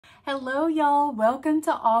Hello, y'all. Welcome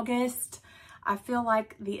to August. I feel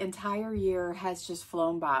like the entire year has just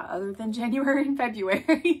flown by other than January and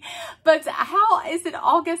February. But how is it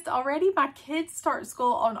August already? My kids start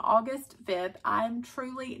school on August 5th. I'm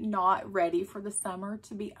truly not ready for the summer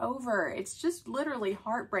to be over. It's just literally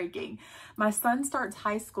heartbreaking. My son starts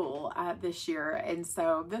high school this year. And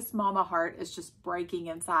so this mama heart is just breaking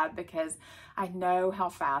inside because I know how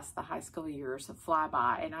fast the high school years fly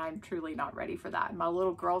by and I'm truly not ready for that. My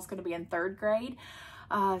little girl's going to be in 3rd grade.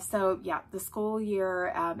 So yeah, the school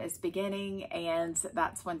year is beginning and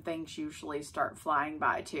that's when things usually start flying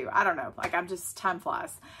by too. I don't know, like time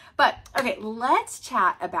flies. But okay, let's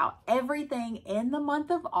chat about everything in the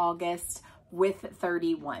month of August with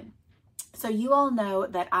 31. So you all know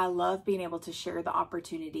that I love being able to share the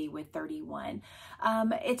opportunity with 31.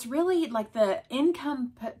 It's really like the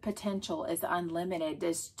income potential is unlimited.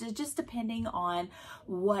 It's just depending on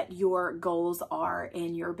what your goals are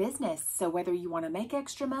in your business. So whether you want to make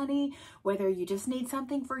extra money, whether you just need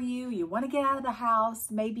something for you want to get out of the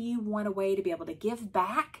house, maybe you want a way to be able to give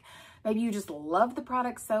back. Maybe you just love the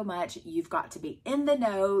product so much, you've got to be in the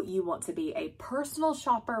know. You want to be a personal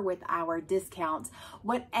shopper with our discounts.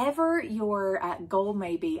 Whatever your goal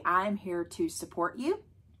may be, I'm here to support you.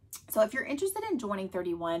 So if you're interested in joining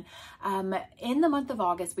 31, in the month of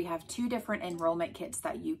August, we have 2 different enrollment kits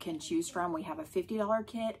that you can choose from. We have a $50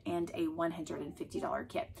 kit and a $150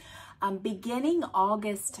 kit. Beginning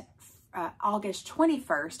August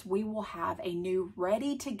 21st, we will have a new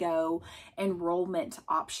ready-to-go enrollment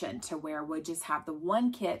option to where we'll just have the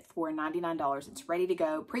one kit for $99. It's ready to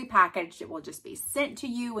go, pre-packaged. It will just be sent to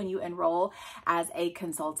you when you enroll as a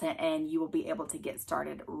consultant and you will be able to get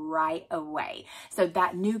started right away. So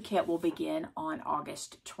that new kit will begin on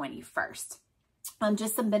August 21st.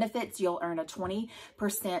 Just some benefits, you'll earn a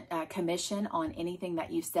 20% commission on anything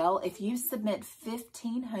that you sell. If you submit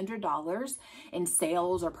 $1,500 in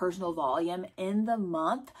sales or personal volume in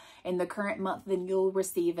the current month, then you'll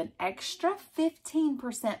receive an extra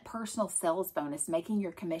 15% personal sales bonus, making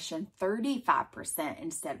your commission 35%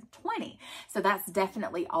 instead of 20%. So that's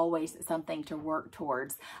definitely always something to work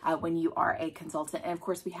towards when you are a consultant. And of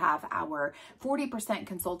course, we have our 40%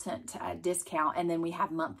 consultant discount, and then we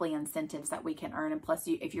have monthly incentives that we can earn. And plus,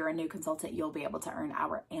 if you're a new consultant, you'll be able to earn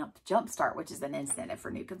our AMP Jumpstart, which is an incentive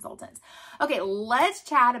for new consultants. Okay, let's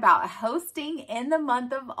chat about hosting in the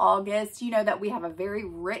month of August. You know that we have a very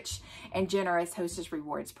rich and generous Hostess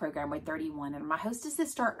Rewards program with 31, and my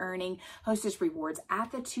hostesses start earning Hostess Rewards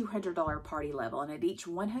at the $200 party level, and at each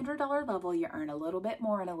 $100 level, you earn a little bit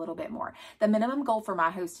more and a little bit more. The minimum goal for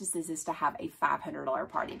my hostesses is to have a $500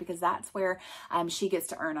 party because that's where she gets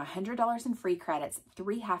to earn $100 in free credits,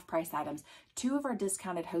 3 half-price items, 2 of our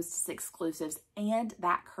discounted Hostess Exclusives, and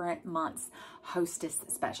that current month's Hostess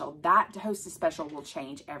Special. That Hostess Special will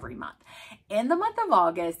change every month. In the month of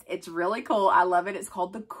August, it's really cool. I love it. It's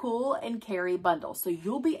called the 𝐂𝐮𝐾𝐿 bundle. So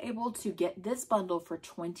you'll be able to get this bundle for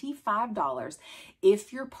 $25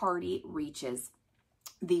 if your party reaches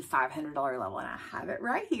the $500 level, and I have it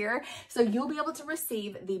right here. So you'll be able to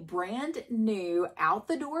receive the brand new out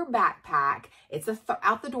the door backpack. It's a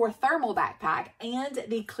out the door thermal backpack and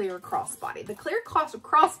the clear crossbody. The clear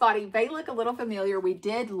crossbody may look a little familiar. We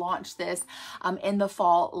did launch this in the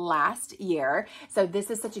fall last year. So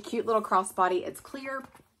this is such a cute little crossbody. It's clear.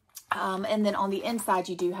 And then on the inside,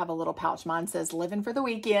 you do have a little pouch. Mine says living for the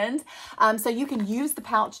weekend. So you can use the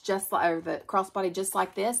pouch just like, or the crossbody just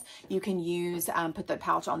like this. You can use, put the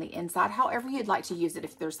pouch on the inside, however you'd like to use it.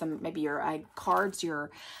 If there's some, maybe your cards,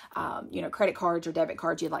 your, credit cards or debit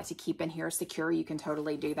cards you'd like to keep in here secure, you can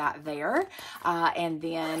totally do that there. And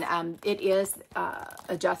then it is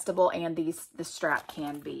adjustable, and the strap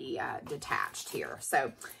can be detached here.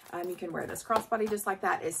 So you can wear this crossbody just like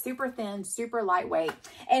that. It's super thin, super lightweight.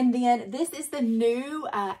 And then this is the new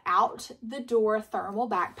out the door thermal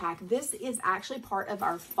backpack. This is actually part of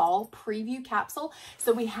our fall preview capsule.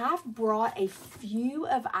 So we have brought a few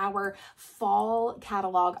of our fall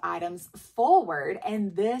catalog items forward,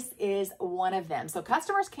 and this is one of them. So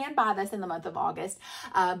customers can buy this in the month of August,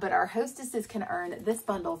 but our hostesses can earn this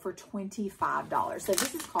bundle for $25. So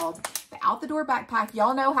this is called the out the door backpack.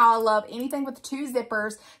 Y'all know how I love anything with 2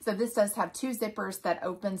 zippers. So this does have 2 zippers that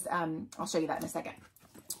opens, I'll show you that in a second.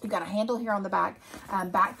 You've got a handle here on the back,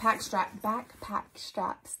 backpack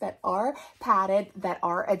straps that are padded, that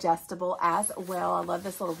are adjustable as well. I love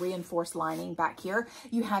this little reinforced lining back here.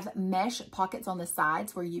 You have mesh pockets on the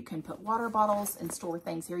sides where you can put water bottles and store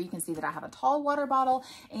things here. You can see that I have a tall water bottle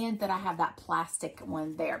and that I have that plastic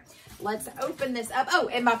one there. Let's open this up. Oh,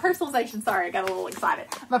 and my personalization, sorry, I got a little excited.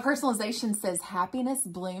 My personalization says happiness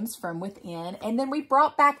blooms from within. And then we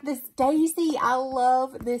brought back this daisy. I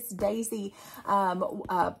love this daisy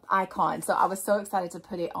icon. So I was so excited to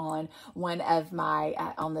put it on one of my,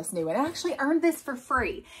 on this new one. I actually earned this for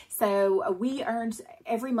free. So we earned,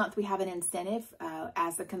 every month we have an incentive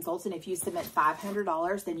as a consultant. If you submit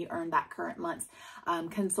 $500, then you earn that current month's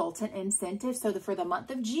consultant incentive. So for the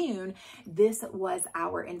month of June, this was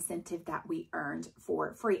our incentive that we earned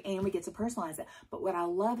for free, and we get to personalize it. But what I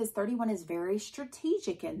love is 31 is very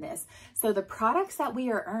strategic in this. So the products that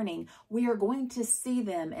we are earning, we are going to see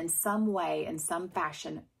them in some way, in some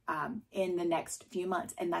fashion, in the next few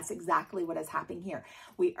months. And that's exactly what is happening here.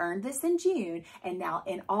 We earned this in June, and now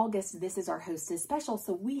in August, this is our Hostess special.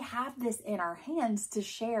 So we have this in our hands to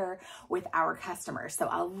share with our customers. So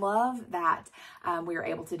I love that we are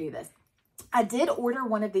able to do this. I did order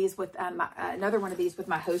one of these with another one of these with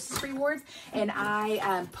my Hostess rewards, and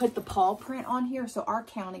I put the paw print on here. So our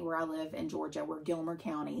county where I live in Georgia, we're Gilmer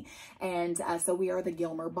County, and so we are the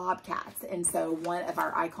Gilmer Bobcats, and so one of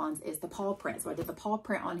our icons is the paw print. So I did the paw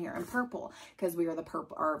print on here in purple because we are the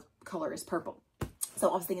purple. Our color is purple. So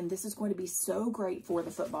I was thinking this is going to be so great for the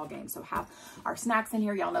football game. So have our snacks in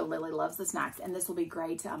here. Y'all know Lily loves the snacks, and this will be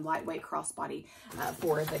great lightweight crossbody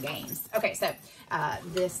for the games. Okay, so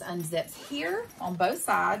this unzips here on both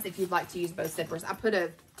sides if you'd like to use both zippers. I put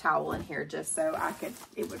a towel in here just so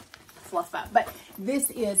it would fluff up. But this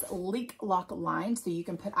is leak lock lined, so you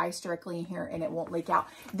can put ice directly in here and it won't leak out.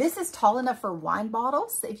 This is tall enough for wine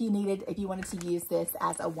bottles. If you wanted to use this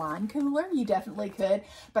as a wine cooler, you definitely could.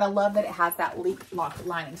 But I love that it has that leak lock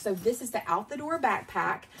lining. So this is the out the door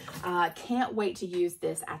backpack. Can't wait to use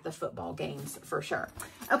this at the football games for sure.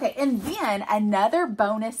 Okay, and then another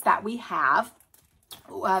bonus that we have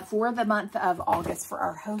for the month of August for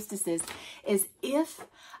our hostesses is if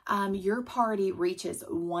your party reaches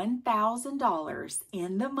 $1,000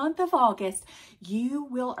 in the month of August, you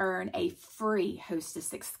will earn a free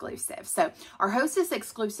Hostess Exclusive. So our Hostess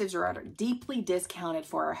Exclusives are deeply discounted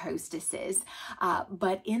for our hostesses.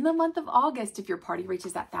 But in the month of August, if your party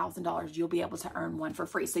reaches that $1,000, you'll be able to earn one for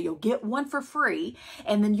free. So you'll get one for free,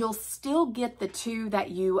 and then you'll still get the two that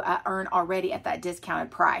you earn already at that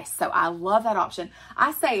discounted price. So I love that option.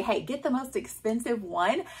 I say, hey, get the most expensive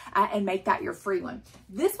one and make that your free one.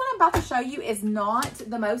 This one I'm about to show you is not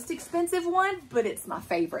the most expensive one, but it's my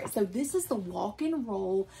favorite. So this is the walk and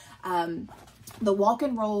roll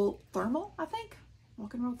thermal, I think.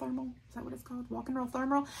 Walk and roll thermal, is that what it's called? Walk and roll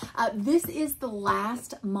thermal. This is the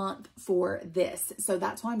last month for this. So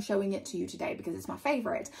that's why I'm showing it to you today, because it's my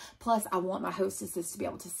favorite. Plus I want my hostesses to be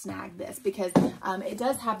able to snag this because it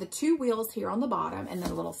does have the two wheels here on the bottom and then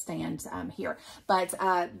a little stand here. But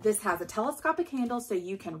this has a telescopic handle, so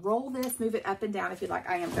you can roll this, move it up and down if you'd like.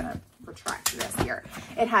 I am gonna retract this here.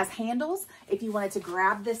 It has handles if you wanted to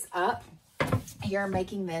grab this up here,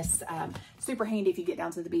 making this super handy if you get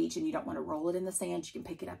down to the beach and you don't want to roll it in the sand. You can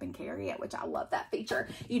pick it up and carry it, which I love that feature.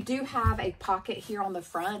 You do have a pocket here on the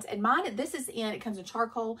front, and mine, this is in, it comes in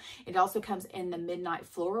charcoal. It also comes in the midnight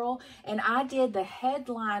floral, and I did the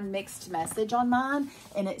headline mixed message on mine,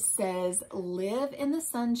 and it says live in the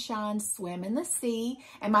sunshine, swim in the sea,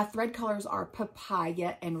 and my thread colors are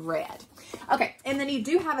papaya and red. Okay, and then you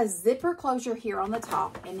do have a zipper closure here on the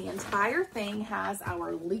top, and the entire thing has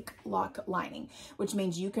our leak lock lining, which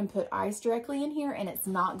means you can put ice directly in here and it's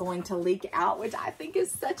not going to leak out, which I think is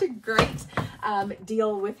such a great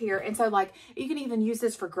deal with here. And so like you can even use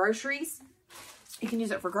this for groceries. You can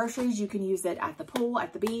use it for groceries. You can use it at the pool,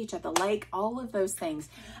 at the beach, at the lake, all of those things.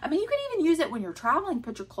 I mean, you can even use it when you're traveling,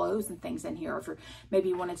 put your clothes and things in here. Or if maybe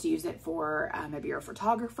you wanted to use it for, maybe you're a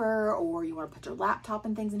photographer or you want to put your laptop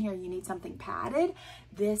and things in here. You need something padded.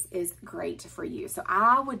 This is great for you. So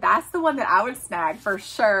that's the one that I would snag for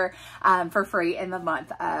sure for free in the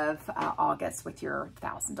month of August with your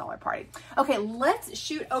 $1,000 party. Okay, let's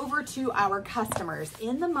shoot over to our customers.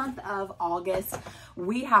 In the month of August,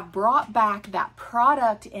 we have brought back that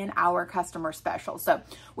product in our customer special. So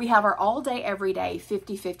we have our all day, every day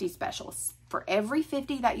 50/50 specials. For every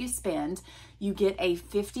 50 that you spend, you get a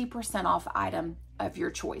 50% off item of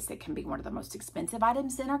your choice. It can be one of the most expensive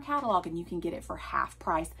items in our catalog, and you can get it for half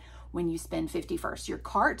price when you spend 50 first. Your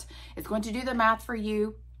cart is going to do the math for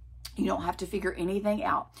you. You don't have to figure anything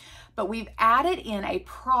out. But we've added in a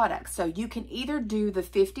product. So you can either do the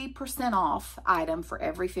 50% off item for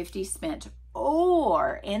every 50 spent,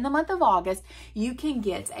 or in the month of August, you can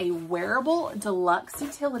get a wearable deluxe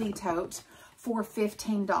utility tote for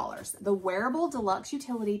 $15. The wearable deluxe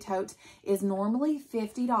utility tote is normally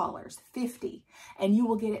 $50, $50, and you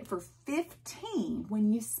will get it for $15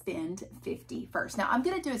 when you spend $50 first. Now, I'm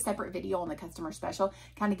going to do a separate video on the customer special,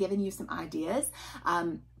 kind of giving you some ideas.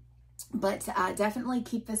 But definitely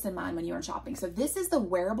keep this in mind when you're shopping. So this is the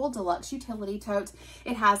wearable deluxe utility tote.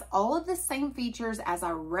 It has all of the same features as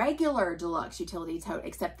a regular deluxe utility tote,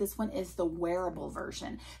 except this one is the wearable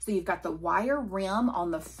version. So you've got the wire rim on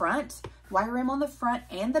the front,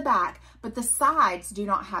 and the back, but the sides do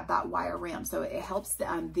not have that wire rim. So it helps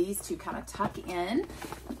these to kind of tuck in,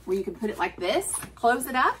 where you can put it like this, close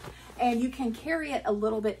it up, and you can carry it a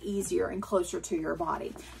little bit easier and closer to your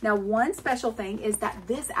body. Now, one special thing is that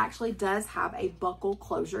this actually does have a buckle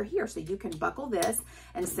closure here. So you can buckle this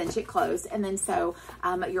and cinch it closed, and then so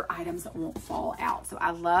your items won't fall out. So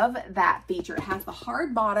I love that feature. It has the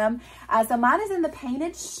hard bottom. So mine is in the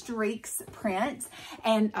Painted Streaks print,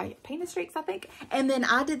 and Painted Streaks, I think. And then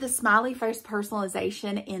I did the smiley face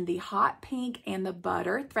personalization in the hot pink and the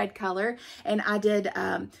butter thread color. And I did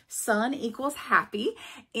sun equals happy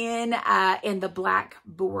in the black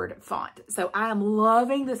board font. So I am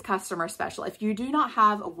loving this customer special. If you do not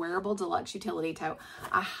have a wearable deluxe utility tote,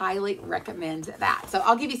 I highly recommend that. So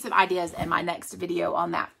I'll give you some ideas in my next video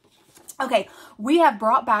on that. Okay, we have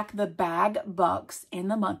brought back the bag bucks in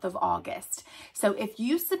the month of August. So if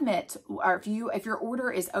you submit, or if your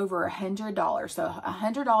order is over $100, so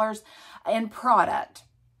 $100 in product,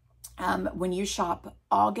 when you shop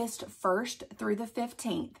August 1st through the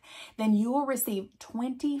 15th, then you will receive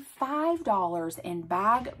 $25 in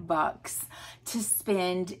bag bucks to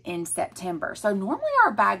spend in September. So normally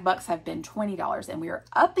our bag bucks have been $20, and we are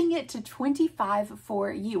upping it to $25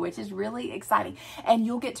 for you, which is really exciting. And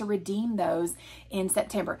you'll get to redeem those in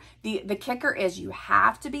September. The kicker is you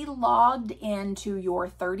have to be logged into your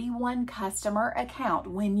 31 customer account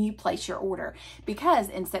when you place your order, because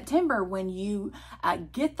in September, when you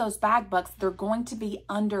get those bag bucks, they're going to be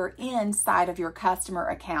inside of your customer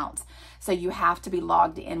account. So you have to be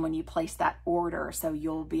logged in when you place that order, so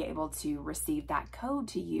you'll be able to receive that code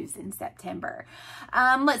to use in September.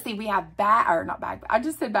 Let's see, we have I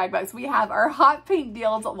just said bag bucks. We have our hot pink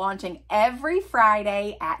deals launching every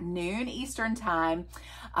Friday at noon Eastern time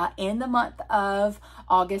in the month of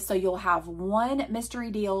August. So you'll have one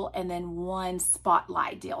mystery deal and then one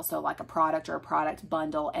spotlight deal. So like a product or a product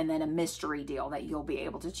bundle, and then a mystery deal that you'll be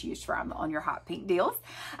able to choose from on your hot pink deals.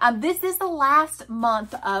 This is the last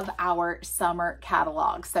month of our summer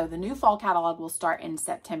catalog. So the new fall catalog will start in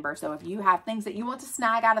September. So if you have things that you want to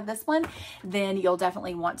snag out of this one, then you'll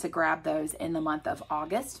definitely want to grab those in the month of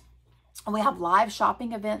August. And we have live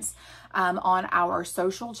shopping events on our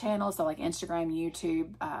social channels, so like Instagram,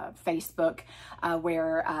 YouTube, Facebook,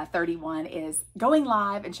 where 31 is going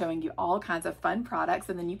live and showing you all kinds of fun products.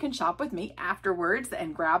 And then you can shop with me afterwards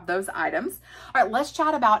and grab those items. All right, let's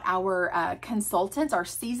chat about our consultants, our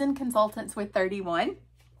seasoned consultants with 31.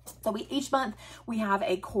 So each month we have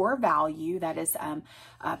a core value that is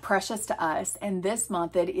precious to us, and this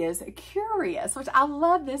month it is curious, which I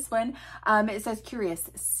love this one. It says curious,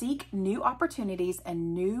 seek new opportunities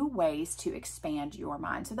and new ways to expand your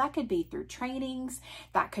mind. So that could be through trainings,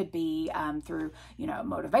 that could be through,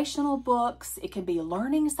 motivational books, it could be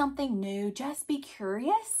learning something new. Just be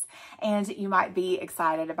curious, and you might be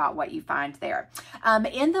excited about what you find there.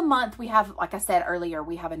 In the month we have, like I said earlier,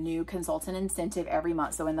 we have a new consultant incentive every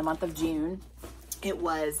month. So in the month of June, it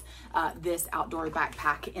was this outdoor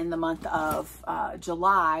backpack. In the month of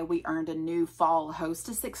July, we earned a new fall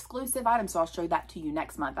hostess exclusive item. So I'll show that to you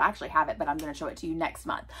next month. I actually have it, but I'm going to show it to you next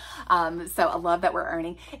month. So I love that we're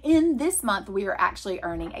earning. In this month, we are actually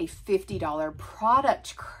earning a $50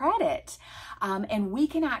 product credit. And we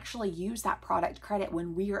can actually use that product credit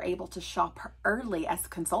when we are able to shop early as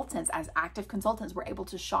consultants, as active consultants. We're able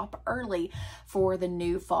to shop early for the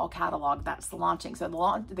new fall catalog that's launching. So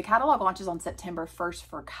the catalog launches on September 1st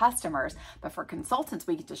for customers, but for consultants,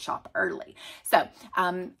 we get to shop early. So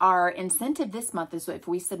our incentive this month is, so if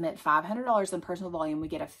we submit $500 in personal volume, we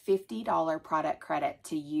get a $50 product credit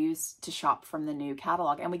to use to shop from the new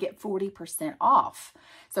catalog, and we get 40% off.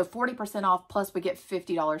 So 40% off, plus we get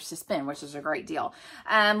 $50 to spend, which is a great deal.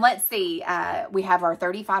 Let's see, we have our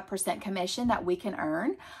 35% commission that we can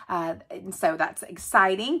earn. And so that's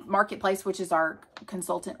exciting. Marketplace, which is our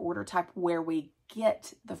consultant order type, where we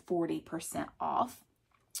get the 40% off.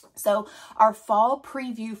 So our fall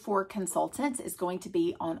preview for consultants is going to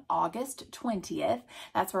be on August 20th.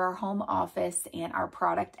 That's where our home office and our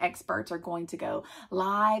product experts are going to go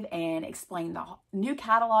live and explain the new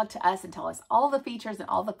catalog to us and tell us all the features and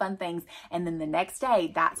all the fun things. And then the next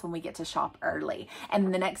day, that's when we get to shop early. And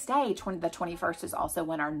then the next day, the 21st, is also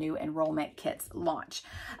when our new enrollment kits launch.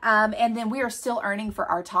 And then we are still earning for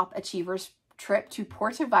our top achievers trip to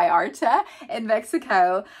Puerto Vallarta in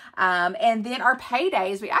Mexico. And then our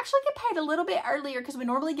paydays, we actually get paid a little bit earlier because we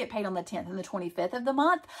normally get paid on the 10th and the 25th of the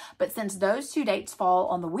month. But since those 2 dates fall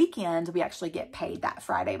on the weekend, we actually get paid that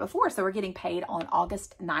Friday before. So we're getting paid on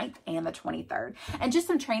August 9th and the 23rd. And just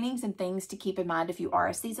some trainings and things to keep in mind if you are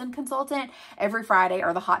a seasoned consultant. Every Friday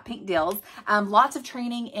are the hot pink deals. Lots of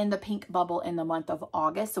training in the pink bubble in the month of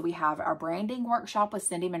August. So we have our branding workshop with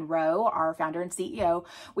Cindy Monroe, our founder and CEO.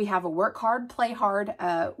 We have a work hard, play hard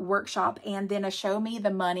workshop, and then a show me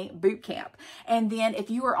the money boot camp. And then if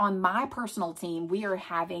you are on my personal team, we are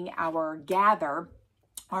having our gather,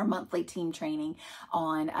 our monthly team training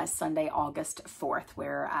on Sunday, August 4th,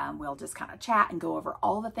 where we'll just kind of chat and go over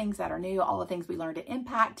all the things that are new, all the things we learned at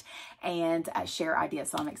Impact, and share ideas.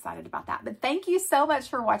 So I'm excited about that. But thank you so much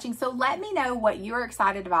for watching. So let me know what you're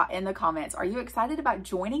excited about in the comments. Are you excited about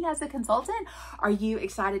joining as a consultant? Are you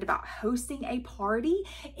excited about hosting a party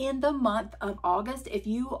in the month of August? If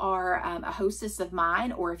you are a hostess of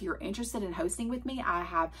mine, or if you're interested in hosting with me, I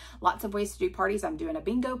have lots of ways to do parties. I'm doing a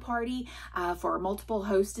bingo party for multiple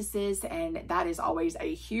hostesses, and that is always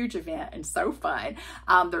a huge event and so fun.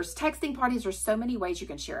 There's texting parties. There's so many ways you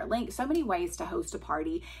can share a link, so many ways to host a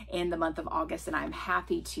party in the month of August, and I'm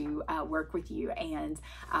happy to work with you and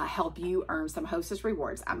help you earn some hostess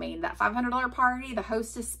rewards. I mean, that $500 party, the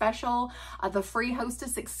hostess special, the free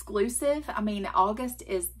hostess exclusive. I mean, August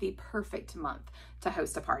is the perfect month to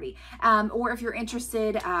host a party. Or if you're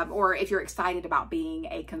interested, or if you're excited about being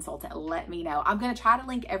a consultant, let me know. I'm going to try to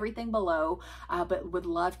link everything below, but would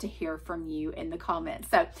love to hear from you in the comments.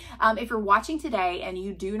 So if you're watching today and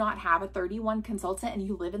you do not have a 31 consultant and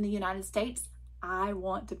you live in the United States, I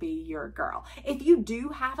want to be your girl. If you do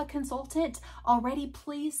have a consultant already,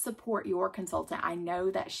 please support your consultant. I know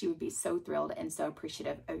that she would be so thrilled and so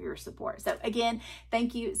appreciative of your support. So again,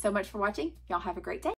 thank you so much for watching. Y'all have a great day.